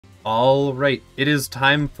Alright, it is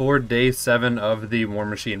time for day 7 of the War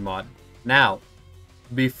Machine mod. Now,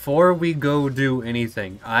 before we go do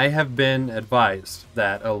anything, I have been advised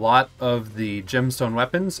that a lot of the gemstone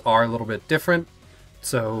weapons are a little bit different.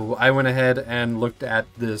 So I went ahead and looked at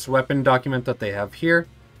this weapon document that they have here,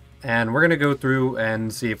 and we're going to go through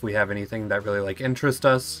and see if we have anything that really interests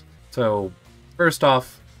us. So first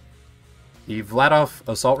off, the Vladov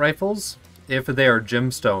assault rifles, if they are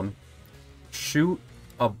gemstone, shoot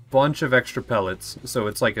a bunch of extra pellets, so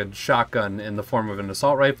it's like a shotgun in the form of an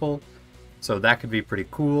assault rifle, so that could be pretty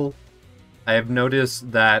cool. I have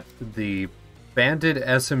noticed that the banded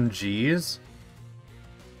SMGs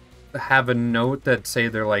have a note that say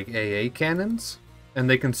they're like AA cannons, and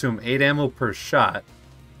they consume 8 ammo per shot,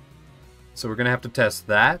 so we're gonna have to test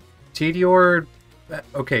that. TDR,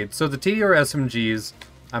 okay, so the TDR SMGs,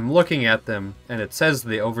 I'm looking at them, and it says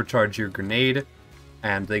they overcharge your grenade,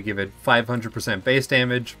 and they give it 500% base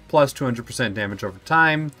damage, plus 200% damage over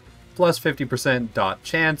time, plus 50% dot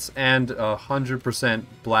chance, and 100%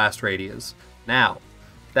 blast radius. Now,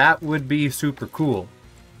 that would be super cool,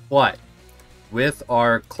 but with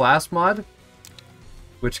our class mod,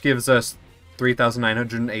 which gives us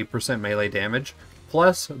 3,908% melee damage,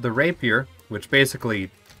 plus the rapier, which basically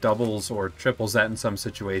doubles or triples that in some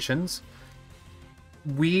situations,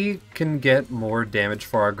 we can get more damage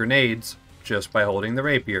for our grenades just by holding the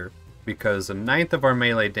rapier, because a ninth of our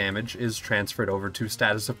melee damage is transferred over to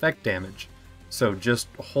status effect damage. So just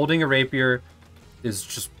holding a rapier is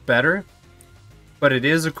just better, but it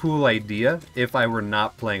is a cool idea. If I were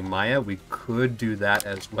not playing Maya, we could do that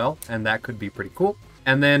as well, and that could be pretty cool.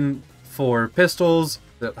 And then for pistols,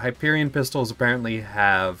 the Hyperion pistols apparently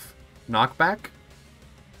have knockback.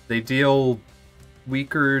 They deal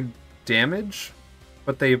weaker damage,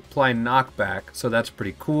 but they apply knockback, so that's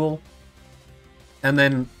pretty cool. And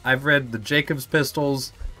then I've read the Jacobs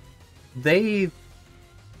pistols. They,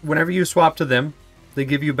 whenever you swap to them, they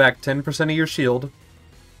give you back 10% of your shield.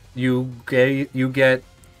 You get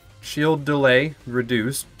shield delay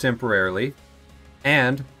reduced temporarily,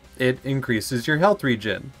 and it increases your health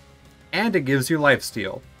regen, and it gives you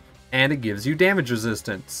lifesteal, and it gives you damage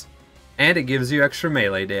resistance, and it gives you extra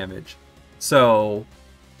melee damage. So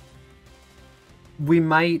we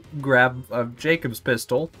might grab a Jacobs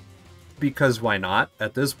pistol, because why not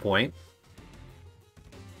at this point.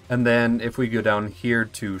 And then if we go down here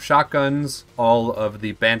to shotguns, all of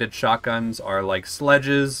the bandit shotguns are like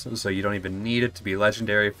sledges, so you don't even need it to be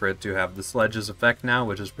legendary for it to have the sledges effect now,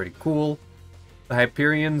 which is pretty cool. The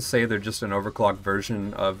Hyperions say they're just an overclocked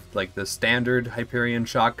version of like the standard Hyperion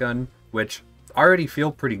shotgun, which already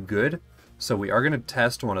feel pretty good, so we are going to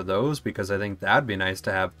test one of those because I think that'd be nice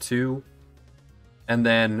to have too. And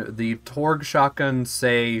then the Torg shotguns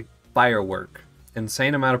say firework.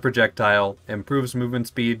 Insane amount of projectile, improves movement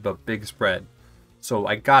speed, but big spread. So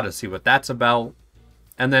I gotta see what that's about.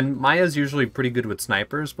 And then Maya's usually pretty good with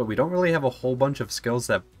snipers, but we don't really have a whole bunch of skills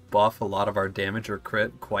that buff a lot of our damage or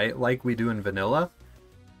crit quite like we do in vanilla.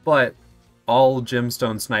 But all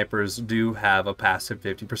gemstone snipers do have a passive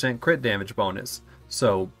 50% crit damage bonus.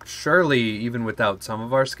 So surely, even without some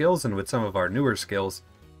of our skills and with some of our newer skills,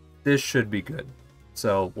 this should be good.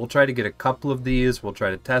 So we'll try to get a couple of these, we'll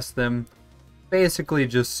try to test them, basically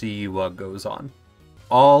just see what goes on.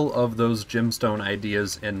 All of those gemstone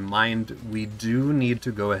ideas in mind, we do need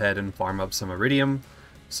to go ahead and farm up some iridium.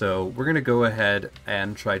 So we're going to go ahead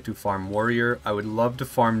and try to farm warrior. I would love to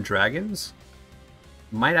farm dragons.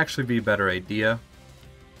 Might actually be a better idea.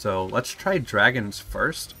 So let's try dragons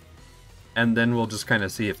first, and then we'll just kind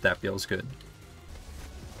of see if that feels good.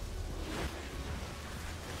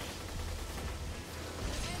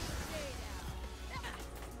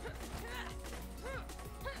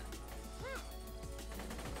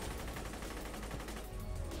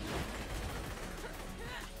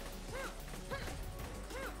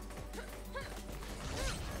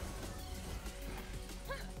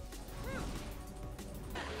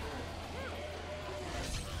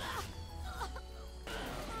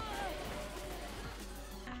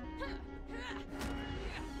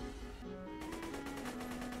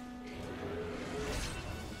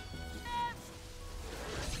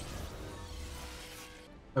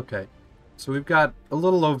 Okay, so we've got a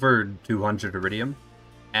little over 200 iridium,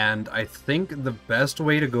 and I think the best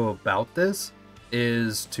way to go about this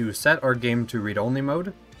is to set our game to read-only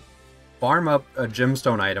mode, farm up a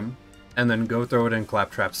gemstone item, and then go throw it in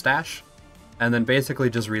Claptrap Stash, and then basically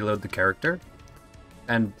just reload the character.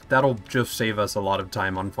 And that'll just save us a lot of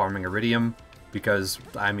time on farming iridium, because,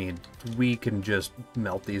 I mean, we can just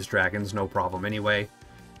melt these dragons no problem anyway.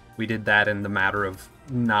 We did that in the matter of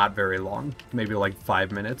not very long, maybe like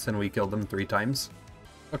 5 minutes, and we killed them 3 times.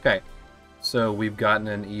 Okay, so we've gotten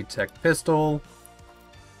an E-Tech pistol.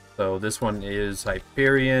 So this one is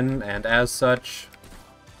Hyperion, and as such,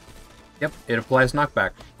 yep, it applies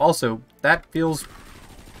knockback. Also, that feels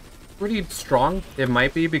pretty strong. It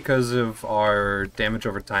might be because of our damage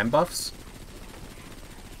over time buffs.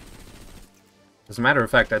 As a matter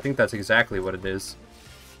of fact, I think that's exactly what it is.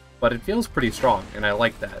 But it feels pretty strong, and I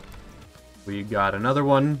like that. We got another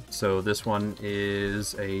one, so this one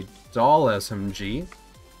is a Dahl SMG.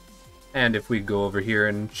 And if we go over here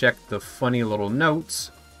and check the funny little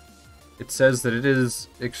notes, it says that it is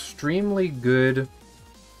extremely good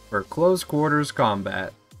for close quarters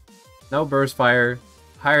combat. No burst fire,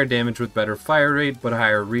 higher damage with better fire rate, but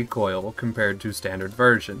higher recoil compared to standard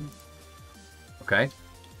version. Okay,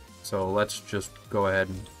 so let's just go ahead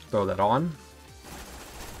and throw that on.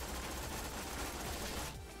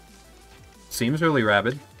 Seems really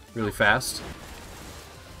rapid, really fast.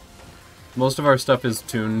 Most of our stuff is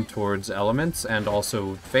tuned towards elements, and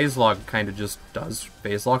also phase lock kind of just does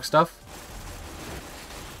phase lock stuff.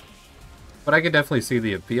 But I could definitely see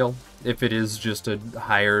the appeal if it is just a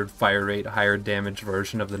higher fire rate, higher damage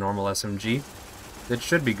version of the normal SMG. It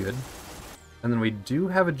should be good. And then we do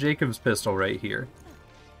have a Jacobs pistol right here.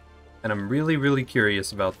 And I'm really, really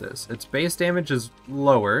curious about this. Its base damage is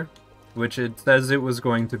lower, which it says it was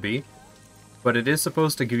going to be. But it is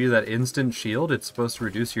supposed to give you that instant shield. It's supposed to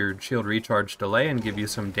reduce your shield recharge delay and give you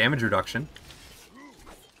some damage reduction.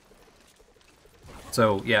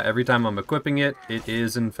 So yeah, every time I'm equipping it, it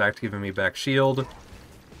is in fact giving me back shield.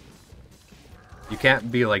 You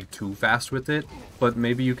can't be like too fast with it, but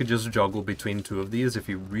maybe you could just juggle between two of these if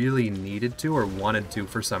you really needed to or wanted to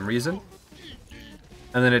for some reason.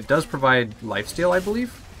 And then it does provide lifesteal, I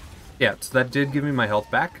believe. Yeah, so that did give me my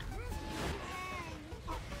health back.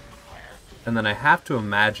 And then I have to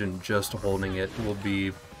imagine just holding it will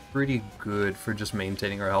be pretty good for just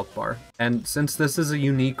maintaining our health bar. And since this is a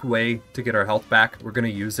unique way to get our health back, we're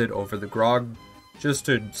going to use it over the Grog just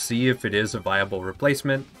to see if it is a viable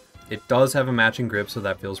replacement. It does have a matching grip, so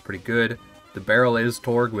that feels pretty good. The barrel is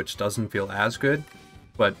Torgue, which doesn't feel as good,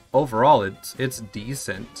 but overall it's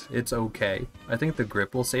decent. It's okay. I think the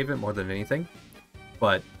grip will save it more than anything.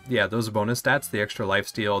 But yeah, those bonus stats, the extra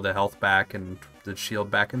lifesteal, the health back, and the shield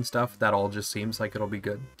back and stuff, that all just seems like it'll be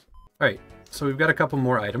good. Alright, so we've got a couple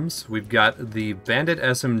more items. We've got the Bandit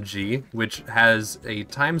SMG, which has a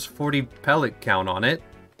times 40 pellet count on it.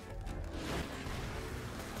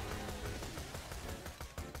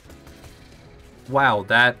 Wow,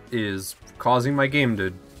 that is causing my game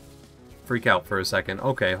to freak out for a second.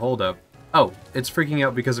 Okay, hold up. Oh, it's freaking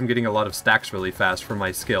out because I'm getting a lot of stacks really fast from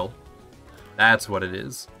my skill. That's what it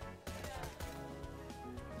is.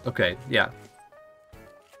 Okay, yeah.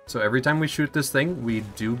 So every time we shoot this thing, we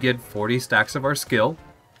do get 40 stacks of our skill.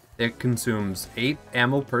 It consumes 8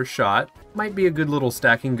 ammo per shot. Might be a good little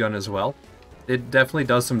stacking gun as well. It definitely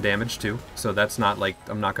does some damage too, so that's not like,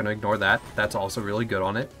 I'm not going to ignore that. That's also really good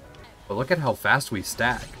on it. But look at how fast we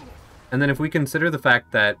stack. And then if we consider the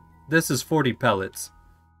fact that this is 40 pellets,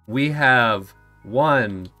 we have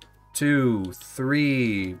 1, 2,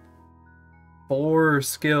 3, 4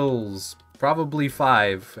 skills, probably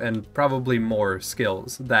 5, and probably more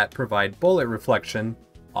skills that provide bullet reflection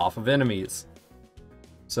off of enemies.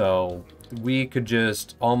 So we could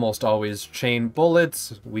just almost always chain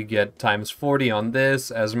bullets. We get times 40 on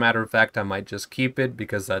this. As a matter of fact, I might just keep it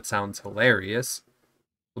because that sounds hilarious.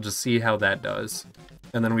 We'll just see how that does.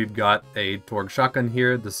 And then we've got a Torgue shotgun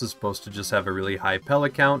here. This is supposed to just have a really high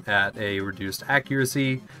pellet count at a reduced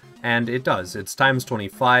accuracy, and it does. It's times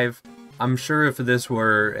 25. I'm sure if this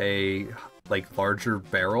were a like larger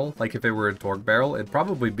barrel, like if it were a Torgue barrel, it'd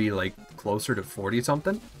probably be like closer to 40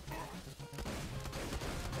 something.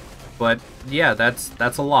 But yeah, that's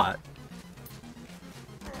a lot.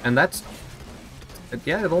 And that's,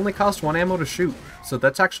 yeah, it only costs 1 ammo to shoot. So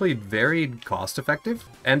that's actually very cost effective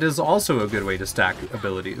and is also a good way to stack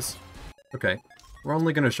abilities. Okay, we're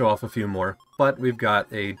only going to show off a few more, but we've got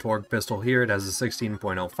a Torgue pistol here. It has a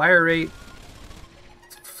 16.0 fire rate.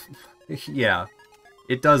 Yeah,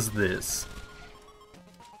 it does this.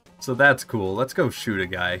 So that's cool. Let's go shoot a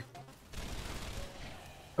guy.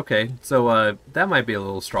 Okay, so that might be a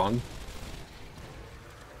little strong.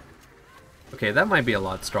 Okay, that might be a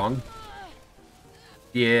lot strong.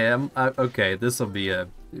 Yeah, okay, this'll be a...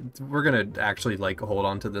 We're gonna actually, like, hold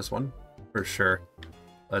on to this one, for sure.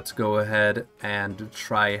 Let's go ahead and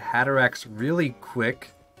try Hatterax really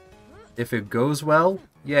quick. If it goes well,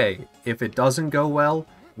 yay. If it doesn't go well,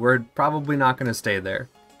 we're probably not gonna stay there.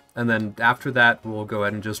 And then after that, we'll go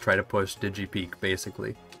ahead and just try to push DigiPeak,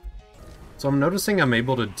 basically. So I'm noticing I'm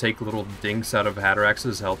able to take little dinks out of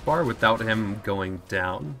Hatterax's health bar without him going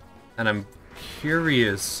down. And I'm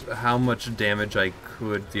curious how much damage I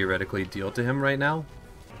could theoretically deal to him right now.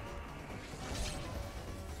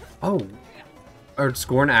 Oh, or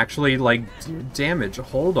Scorn actually, like, damage.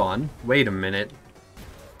 Hold on. Wait a minute.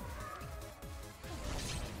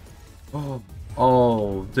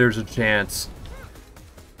 Oh, there's a chance.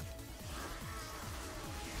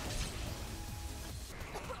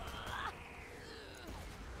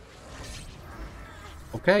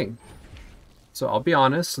 Okay. So I'll be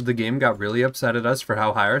honest, the game got really upset at us for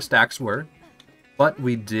how high our stacks were, but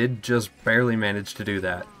we did just barely manage to do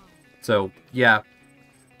that. So, yeah,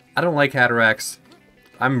 I don't like Hatterax.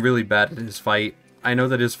 I'm really bad at his fight. I know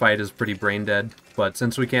that his fight is pretty brain dead, but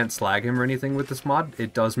since we can't slag him or anything with this mod,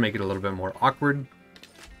 it does make it a little bit more awkward.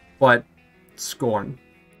 But, Scorn.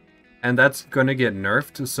 And that's gonna get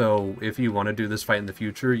nerfed, so if you want to do this fight in the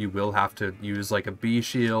future, you will have to use like a B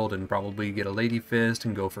shield and probably get a Lady Fist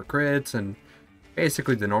and go for crits and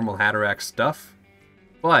basically the normal Hatterax stuff.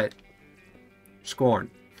 But, Scorn.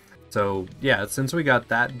 So yeah, since we got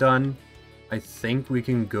that done, I think we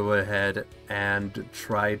can go ahead and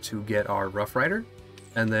try to get our Rough Rider,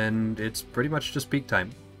 and then it's pretty much just peak time.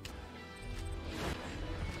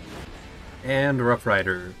 And Rough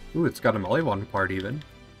Rider. Ooh, it's got a Mollyvon part even.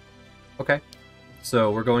 Okay,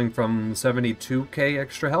 so we're going from 72k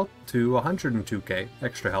extra health to 102k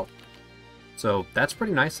extra health. So that's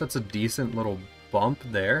pretty nice. That's a decent little bump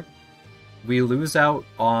there. We lose out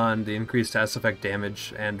on the increased S effect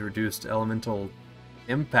damage and reduced elemental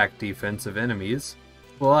impact defense of enemies,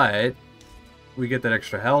 but we get that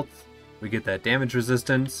extra health, we get that damage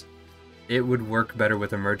resistance. It would work better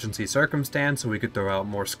with emergency circumstance, so we could throw out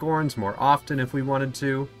more Scorns more often if we wanted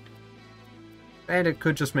to. And it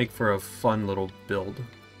could just make for a fun little build.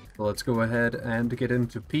 So let's go ahead and get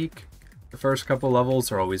into peak. The first couple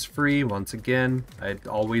levels are always free, once again. I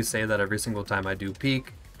always say that every single time I do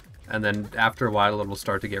peak. And then after a while it'll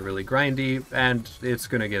start to get really grindy, and it's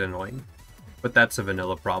gonna get annoying. But that's a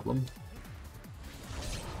vanilla problem.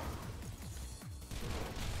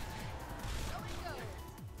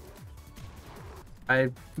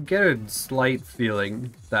 I get a slight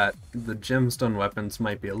feeling that the gemstone weapons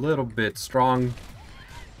might be a little bit strong.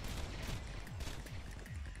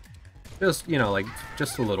 Just, you know, like,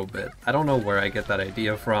 just a little bit. I don't know where I get that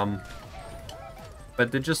idea from,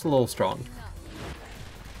 but they're just a little strong.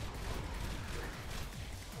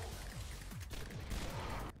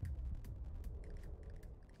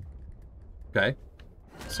 Okay,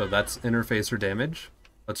 so that's interfacer damage.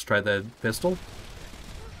 Let's try the pistol.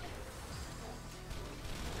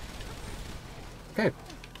 Okay,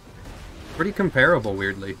 pretty comparable,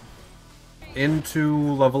 weirdly.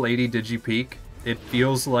 Into level 80 Digipeak, it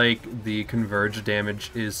feels like the converge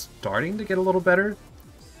damage is starting to get a little better.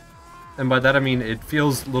 And by that I mean it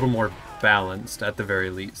feels a little more balanced at the very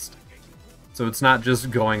least. So it's not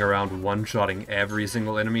just going around one-shotting every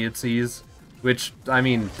single enemy it sees, which, I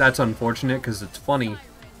mean, that's unfortunate because it's funny,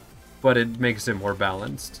 but it makes it more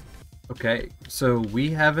balanced. Okay, so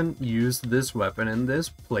we haven't used this weapon in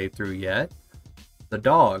this playthrough yet. The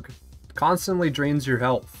dog constantly drains your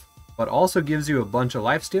health, but also gives you a bunch of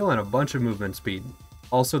lifesteal and a bunch of movement speed.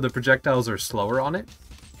 Also, the projectiles are slower on it,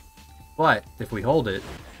 but if we hold it,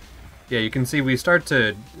 yeah, you can see we start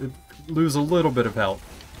to lose a little bit of health.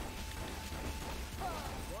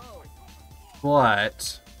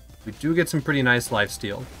 But we do get some pretty nice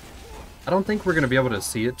lifesteal. I don't think we're going to be able to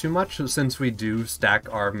see it too much since we do stack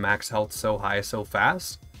our max health so high so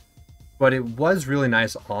fast. But it was really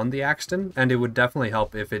nice on the Axton, and it would definitely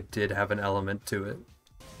help if it did have an element to it.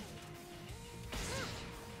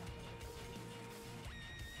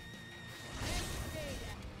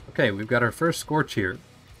 Okay, we've got our first Scorch here.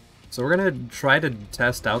 So we're going to try to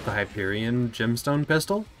test out the Hyperion Gemstone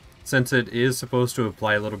Pistol, since it is supposed to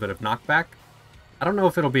apply a little bit of knockback. I don't know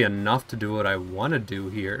if it'll be enough to do what I want to do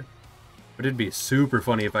here, but it'd be super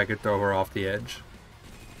funny if I could throw her off the edge.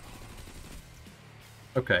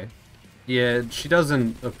 Okay. Yeah, she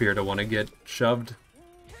doesn't appear to want to get shoved.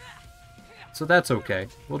 So that's okay.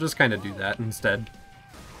 We'll just kind of do that instead.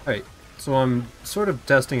 Alright, so I'm sort of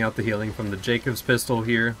testing out the healing from the Jacob's pistol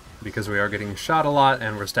here, because we are getting shot a lot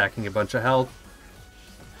and we're stacking a bunch of health.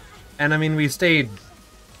 And I mean, we stayed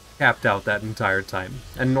capped out that entire time.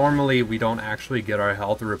 And normally we don't actually get our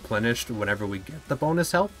health replenished whenever we get the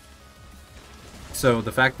bonus health. So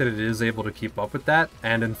the fact that it is able to keep up with that,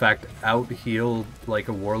 and in fact out-heal like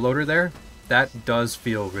a Warloader there, that does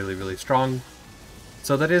feel really, really strong.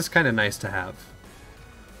 So that is kind of nice to have.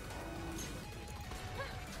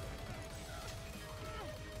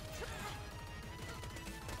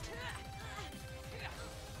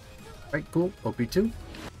 Right, cool. OP2.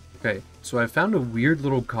 Okay, so I found a weird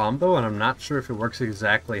little combo, and I'm not sure if it works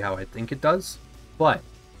exactly how I think it does, but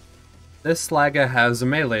this Slaga has a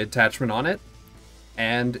melee attachment on it,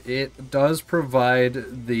 and it does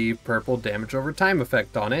provide the purple damage over time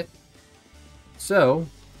effect on it. So,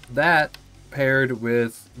 that paired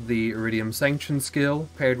with the Iridium Sanction skill,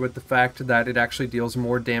 paired with the fact that it actually deals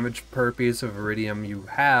more damage per piece of Iridium you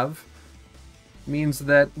have, means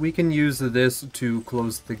that we can use this to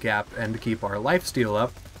close the gap and keep our lifesteal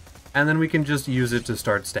up, and then we can just use it to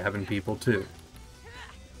start stabbing people too.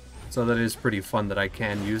 So that is pretty fun that I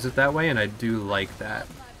can use it that way, and I do like that.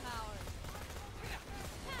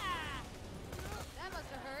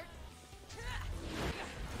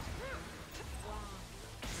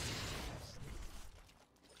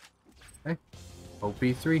 Okay,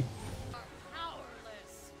 OP3.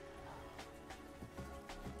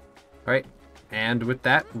 Alright, and with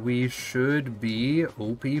that, we should be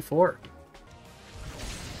OP4.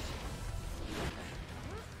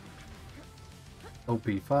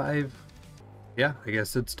 OP5. Yeah, I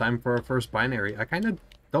guess it's time for our first binary. I kind of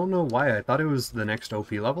don't know why. I thought it was the next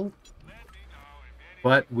OP level.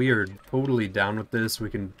 But we are totally down with this. We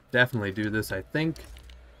can definitely do this, I think.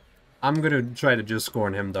 I'm going to try to just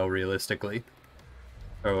scorn him, though, realistically.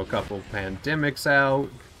 Throw a couple pandemics out.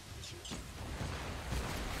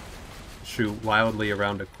 Shoot wildly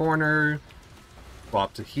around a corner.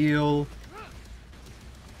 Swap to heal.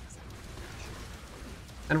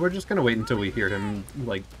 And we're just gonna wait until we hear him,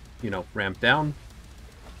 like, you know, ramp down.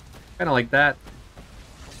 Kinda like that.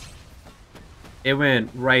 It went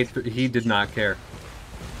right through. He did not care.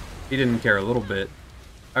 He didn't care a little bit.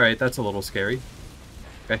 Alright, that's a little scary.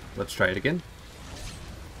 Okay, let's try it again.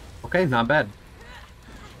 Okay, not bad.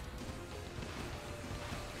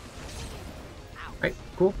 Alright,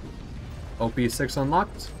 cool. OP6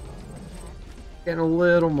 unlocked. Getting a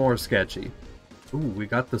little more sketchy. Ooh, we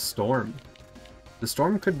got the Storm. The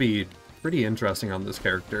Storm could be pretty interesting on this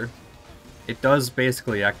character. It does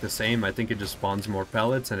basically act the same. I think it just spawns more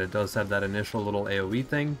pellets, and it does have that initial little AoE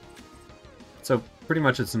thing. So, pretty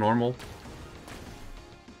much it's normal.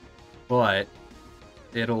 But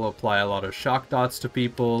it'll apply a lot of shock dots to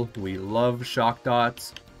people. We love shock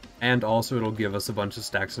dots. And also it'll give us a bunch of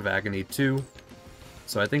stacks of agony too.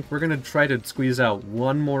 So I think we're going to try to squeeze out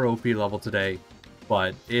one more OP level today.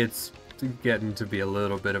 But it's getting to be a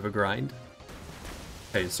little bit of a grind.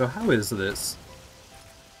 Okay, so how is this?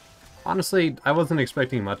 Honestly, I wasn't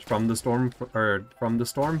expecting much from the Storm,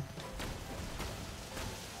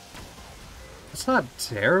 It's not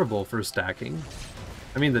terrible for stacking.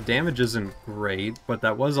 I mean, the damage isn't great, but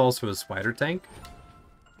that was also a spider tank.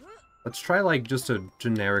 Let's try, like, just a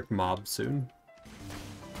generic mob soon.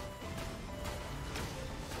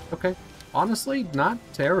 Okay, honestly, not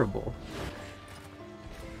terrible.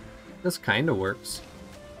 This kinda works.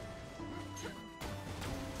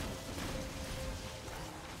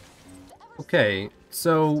 Okay,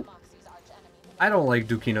 so I don't like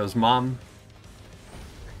Dukino's mom,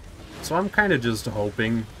 so I'm kind of just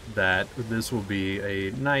hoping that this will be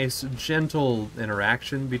a nice, gentle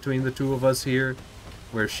interaction between the two of us here,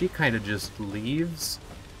 where she kind of just leaves,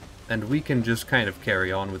 and we can just kind of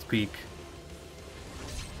carry on with Peak.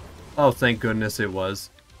 Oh, thank goodness it was.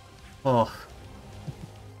 Oh,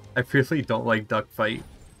 I really don't like Duck Fight.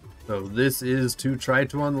 So this is to try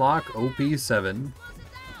to unlock OP7.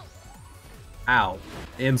 Ow.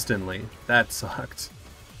 Instantly. That sucked.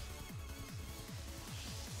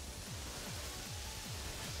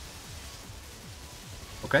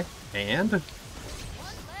 Okay, and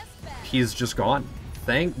he's just gone.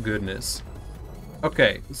 Thank goodness.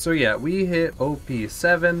 Okay, so yeah, we hit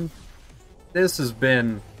OP7. This has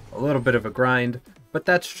been a little bit of a grind, but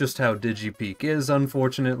that's just how DigiPeak is,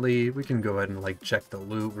 unfortunately. We can go ahead and, like, check the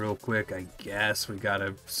loot real quick, I guess. We got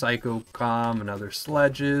a Psycho Comm and other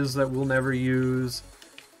sledges that we'll never use.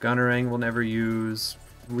 Gunnerang we'll never use.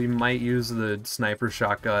 We might use the sniper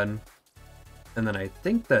shotgun. And then I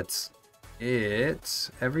think that's it.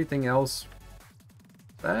 Everything else...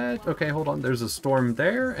 okay, hold on. There's a Storm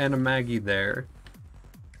there and a Maggie there.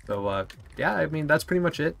 So, yeah, I mean, that's pretty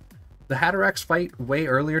much it. The Hatterax fight way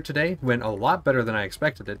earlier today went a lot better than I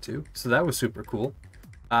expected it to, so that was super cool.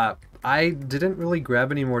 I didn't really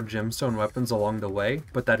grab any more gemstone weapons along the way,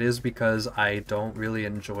 but that is because I don't really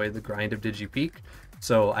enjoy the grind of DigiPeak,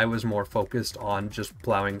 so I was more focused on just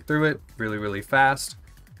plowing through it really, really fast.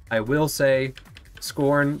 I will say,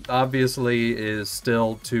 Scorn obviously is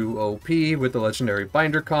still too OP with the Legendary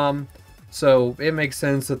Binder Comm, so it makes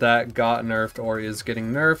sense that that got nerfed or is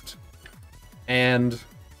getting nerfed, and...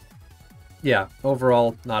 yeah,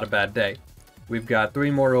 overall, not a bad day. We've got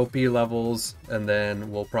 3 more OP levels, and then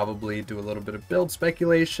we'll probably do a little bit of build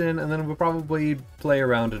speculation, and then we'll probably play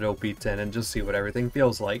around at OP 10 and just see what everything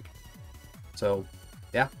feels like. So,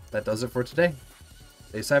 yeah, that does it for today.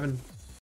 Day 7.